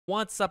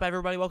What's up,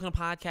 everybody? Welcome to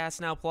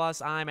Podcast Now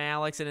Plus. I'm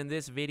Alex, and in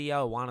this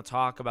video, I want to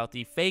talk about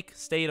the fake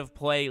state of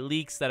play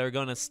leaks that are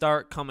going to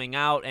start coming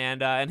out.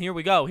 And here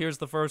we go. Here's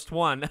the first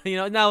one.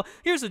 Now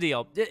here's the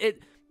deal.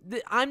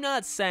 I'm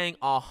not saying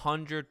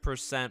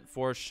 100%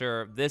 for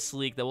sure this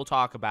leak that we'll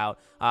talk about,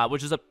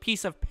 which is a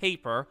piece of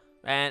paper,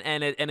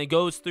 and it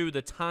goes through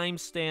the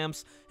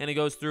timestamps, and it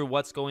goes through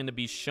what's going to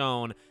be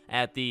shown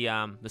at the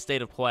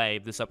state of play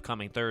this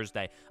upcoming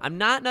Thursday. I'm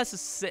not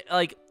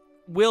necessarily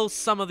will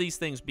some of these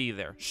things be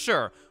there?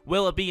 Sure.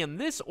 Will it be in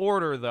this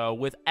order, though,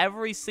 with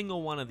every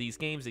single one of these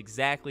games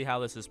exactly how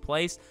this is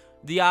placed?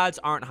 The odds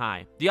aren't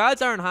high. The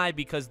odds aren't high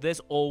because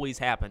this always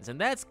happens, and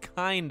that's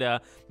kind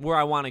of where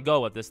I want to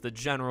go with this. The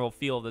general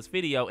feel of this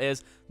video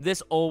is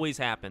this always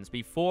happens.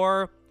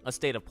 Before a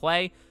state of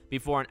play,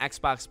 before an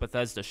Xbox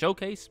Bethesda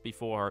showcase,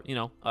 before,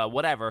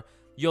 whatever,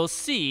 you'll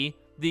see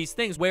these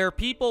things where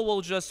people will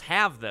just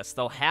have this.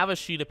 They'll have a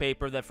sheet of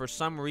paper that for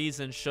some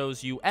reason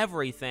shows you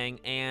everything,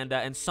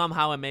 and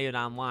somehow it made it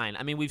online.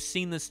 I mean, we've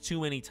seen this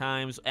too many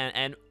times,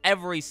 and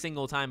every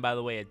single time, by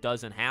the way, it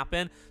doesn't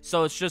happen.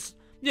 So it's just,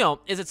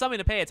 is it something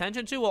to pay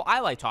attention to? Well, I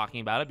like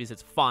talking about it because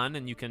it's fun,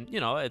 and you can,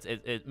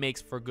 it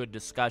makes for good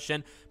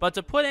discussion. But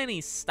to put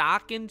any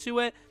stock into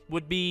it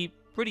would be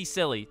pretty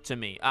silly to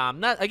me.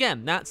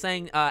 Not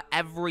saying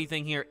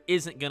everything here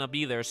isn't gonna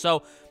be there.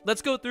 So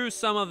let's go through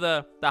some of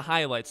the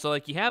highlights. So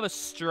like you have a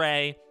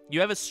Stray, you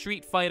have a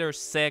Street Fighter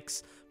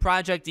 6,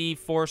 Project E,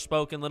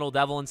 Forspoken, Little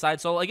Devil Inside.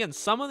 So again,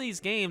 some of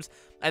these games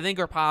I think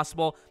are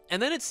possible,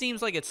 and then it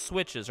seems like it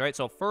switches, right?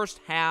 So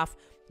first half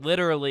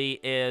literally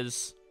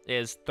is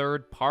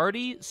third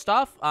party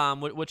stuff,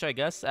 which I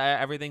guess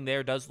everything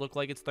there does look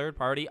like it's third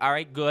party. All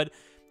right, good.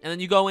 And then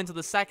you go into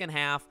the second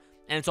half,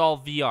 and it's all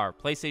VR.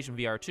 PlayStation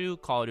VR 2,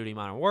 Call of Duty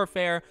Modern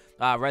Warfare,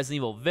 Resident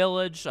Evil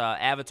Village,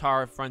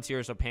 Avatar,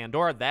 Frontiers of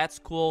Pandora. That's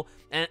cool.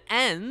 And it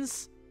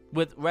ends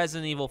with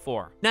Resident Evil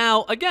 4.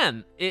 Now,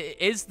 again,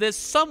 is this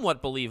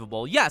somewhat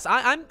believable? Yes,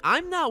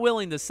 I'm not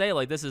willing to say,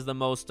 like, this is the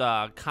most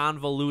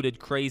convoluted,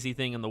 crazy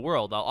thing in the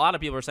world. A lot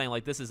of people are saying,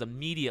 like, this is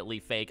immediately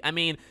fake. I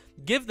mean,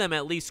 give them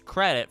at least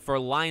credit for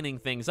lining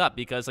things up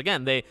because,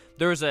 again,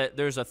 there's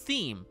a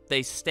theme.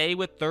 They stay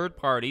with third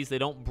parties. They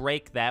don't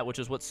break that, which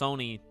is what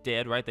Sony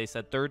did, right? They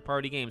said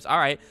third-party games. All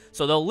right,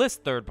 so they'll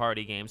list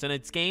third-party games, and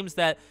it's games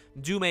that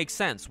do make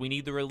sense. We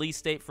need the release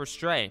date for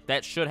Stray.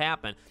 That should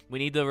happen. We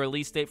need the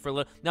release date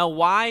for... Now,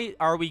 why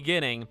are we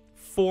getting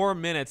 4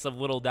 minutes of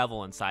Little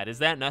Devil Inside? Is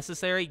that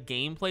necessary?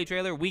 Gameplay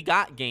trailer? We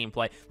got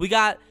gameplay. We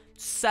got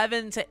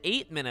 7 to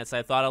 8 minutes,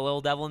 I thought, of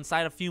Little Devil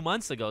Inside a few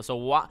months ago.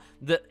 So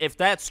if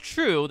that's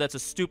true, that's a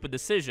stupid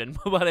decision,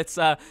 but it's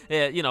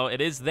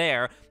it is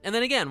there. And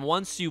then again,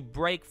 once you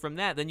break from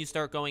that, then you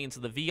start going into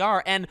the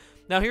VR. And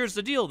now here's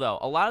the deal, though.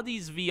 A lot of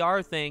these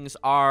VR things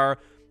are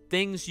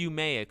things you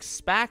may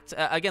expect.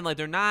 Again, like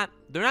they're not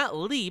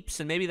leaps,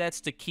 and maybe that's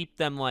to keep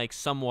them like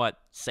somewhat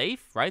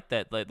safe, right?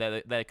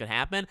 That could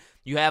happen.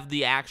 You have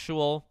the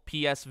actual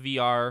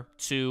PSVR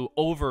 2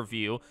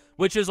 overview,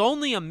 which is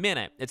only a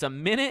minute. It's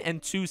 1 minute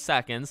and 2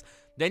 seconds.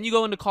 Then you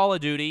go into Call of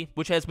Duty,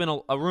 which has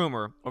been a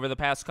rumor over the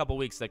past couple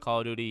weeks that Call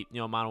of Duty,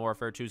 Modern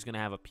Warfare 2 is going to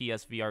have a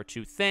PSVR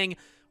 2 thing.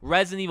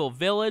 Resident Evil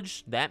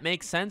Village, that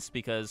makes sense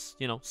because,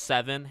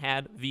 7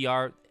 had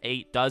VR,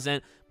 8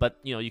 doesn't, but,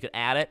 you could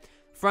add it.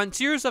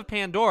 Frontiers of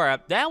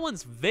Pandora, that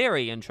one's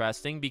very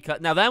interesting because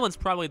now that one's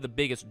probably the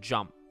biggest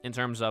jump in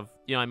terms of,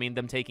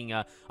 them taking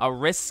a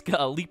risk,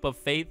 a leap of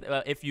faith,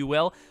 if you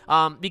will,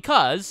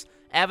 because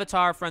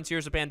Avatar,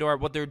 Frontiers of Pandora,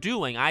 what they're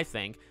doing, I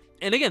think,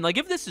 and again, like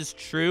if this is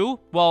true,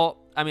 well,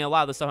 I mean, a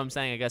lot of the stuff I'm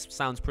saying, I guess,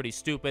 sounds pretty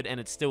stupid, and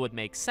it still would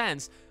make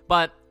sense,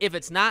 but if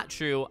it's not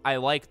true, I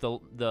like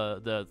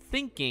the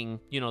thinking,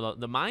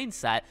 the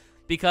mindset,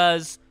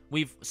 because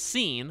we've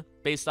seen,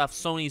 based off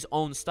Sony's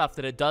own stuff,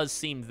 that it does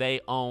seem they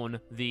own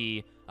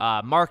the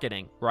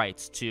marketing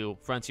rights to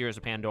Frontiers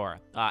of Pandora.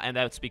 And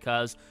that's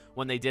because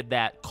when they did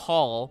that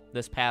call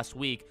this past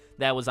week,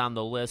 that was on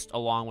the list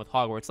along with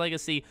Hogwarts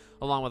Legacy,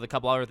 along with a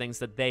couple other things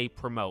that they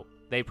promote.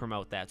 They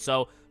promote that.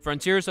 So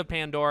Frontiers of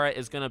Pandora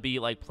is going to be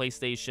like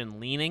PlayStation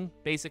leaning,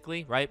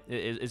 basically, right?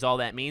 Is all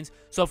that means.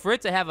 So for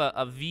it to have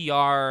a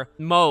VR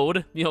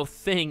mode,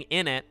 thing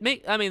in it,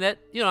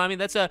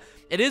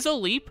 it is a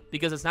leap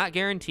because it's not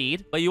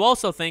guaranteed. But you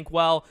also think,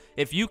 well,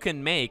 if you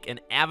can make an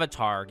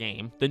Avatar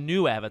game, the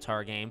new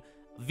Avatar game,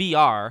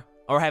 VR,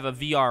 or have a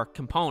VR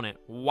component,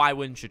 why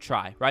wouldn't you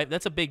try, right?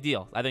 That's a big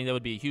deal. I think that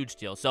would be a huge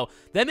deal. So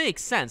that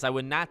makes sense. I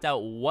would not doubt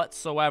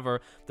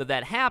whatsoever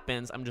that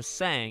happens. I'm just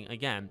saying,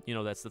 again,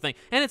 that's the thing.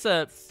 And it's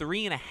a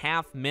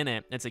 3.5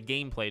 minute, it's a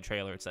gameplay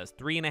trailer. It says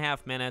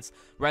 3.5 minutes.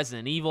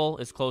 Resident Evil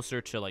is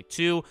closer to like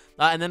 2.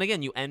 And then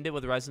again, you end it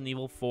with Resident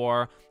Evil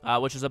 4,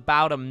 which is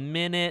about 1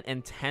 minute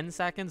and 10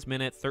 seconds,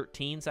 minute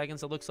 13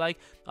 seconds, it looks like.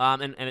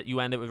 And you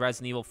end it with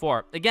Resident Evil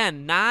 4.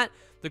 Again, not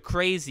the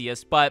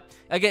craziest, but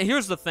again,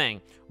 here's the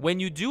thing. When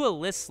you do a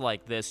list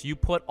like this, you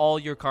put all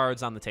your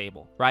cards on the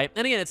table, right?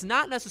 And again, it's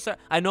not necessary.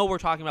 I know we're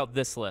talking about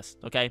this list,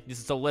 okay? This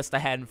is a list I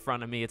had in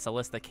front of me. It's a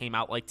list that came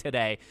out like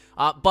today.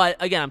 But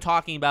again, I'm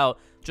talking about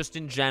just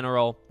in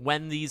general,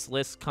 when these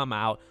lists come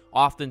out,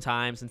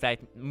 oftentimes, in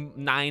fact,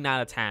 9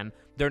 out of 10,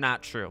 they're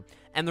not true.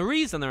 And the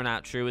reason they're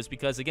not true is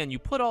because, again, you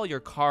put all your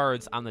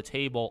cards on the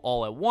table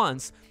all at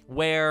once,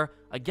 where,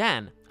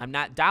 again, I'm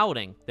not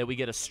doubting that we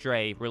get a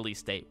Stray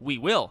release date. We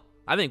will.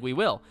 I think we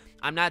will.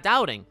 I'm not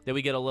doubting that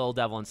we get a Little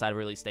Devil Inside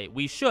release date.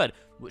 We should.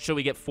 Should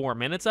we get 4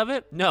 minutes of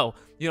it? No.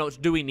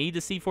 Do we need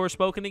to see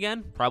Forspoken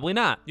again? Probably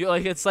not.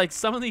 It's like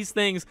some of these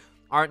things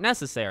aren't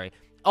necessary.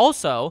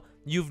 Also,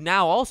 you've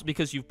now also,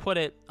 because you've put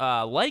it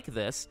like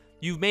this,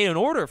 you've made an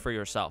order for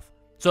yourself.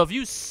 So if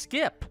you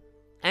skip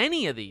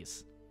any of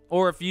these,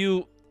 or if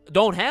you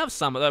don't have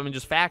some of them, and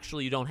just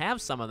factually you don't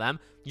have some of them,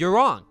 you're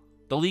wrong.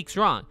 The leak's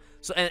wrong.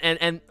 So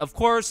and of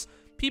course,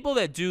 people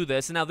that do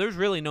this, and now there's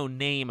really no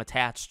name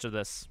attached to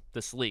this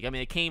leak. I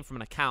mean, it came from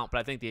an account, but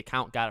I think the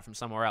account got it from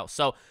somewhere else.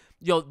 So,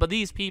 but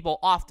these people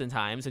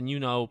oftentimes, and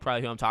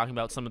probably who I'm talking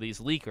about, some of these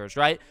leakers,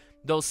 right?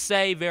 They'll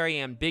say very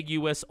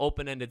ambiguous,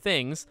 open-ended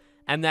things,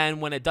 and then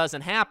when it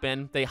doesn't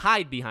happen, they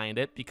hide behind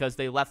it because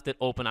they left it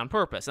open on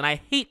purpose. And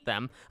I hate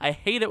them. I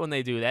hate it when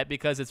they do that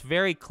because it's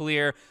very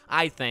clear,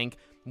 I think,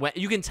 when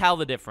you can tell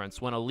the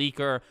difference when a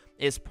leaker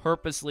is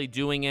purposely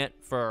doing it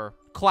for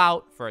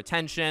clout, for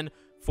attention,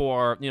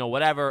 for,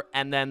 whatever,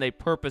 and then they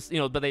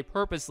but they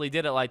purposely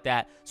did it like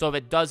that. So if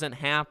it doesn't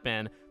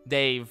happen,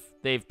 they've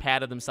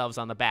patted themselves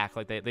on the back,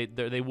 like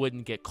they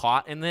wouldn't get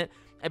caught in it.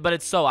 But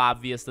it's so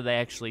obvious that they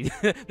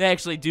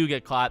actually do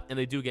get caught, and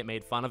they do get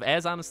made fun of,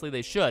 as honestly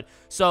they should.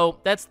 So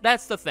that's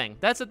the thing.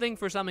 That's the thing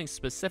for something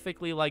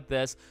specifically like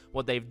this.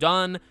 What they've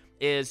done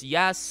is,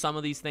 yes, some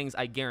of these things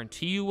I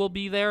guarantee you will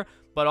be there,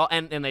 but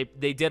and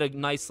they did a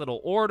nice little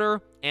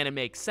order, and it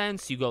makes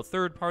sense. You go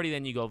third party,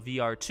 then you go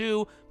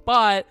VR2,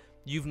 but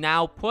you've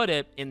now put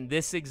it in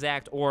this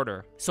exact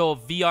order. So if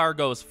VR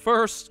goes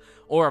first,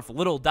 or if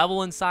Little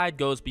Devil Inside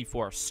goes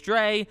before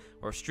Stray,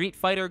 or Street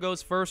Fighter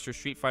goes first, or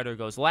Street Fighter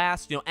goes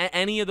last,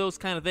 any of those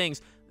kind of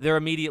things, they're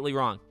immediately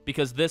wrong,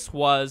 because this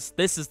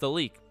is the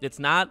leak. It's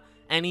not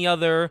any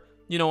other,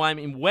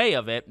 way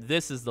of it.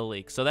 This is the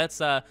leak. So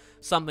that's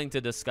something to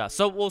discuss.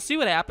 So we'll see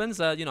what happens.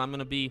 I'm going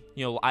to be,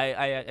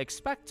 I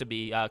expect to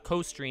be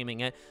co-streaming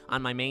it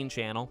on my main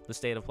channel, The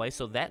State of Play.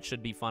 So that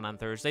should be fun on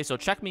Thursday. So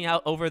check me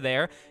out over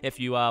there if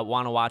you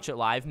want to watch it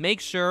live. Make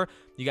sure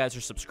you guys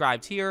are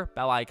subscribed here,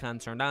 bell icon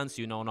turned on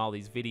so you know when all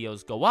these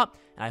videos go up.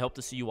 And I hope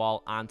to see you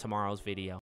all on tomorrow's video.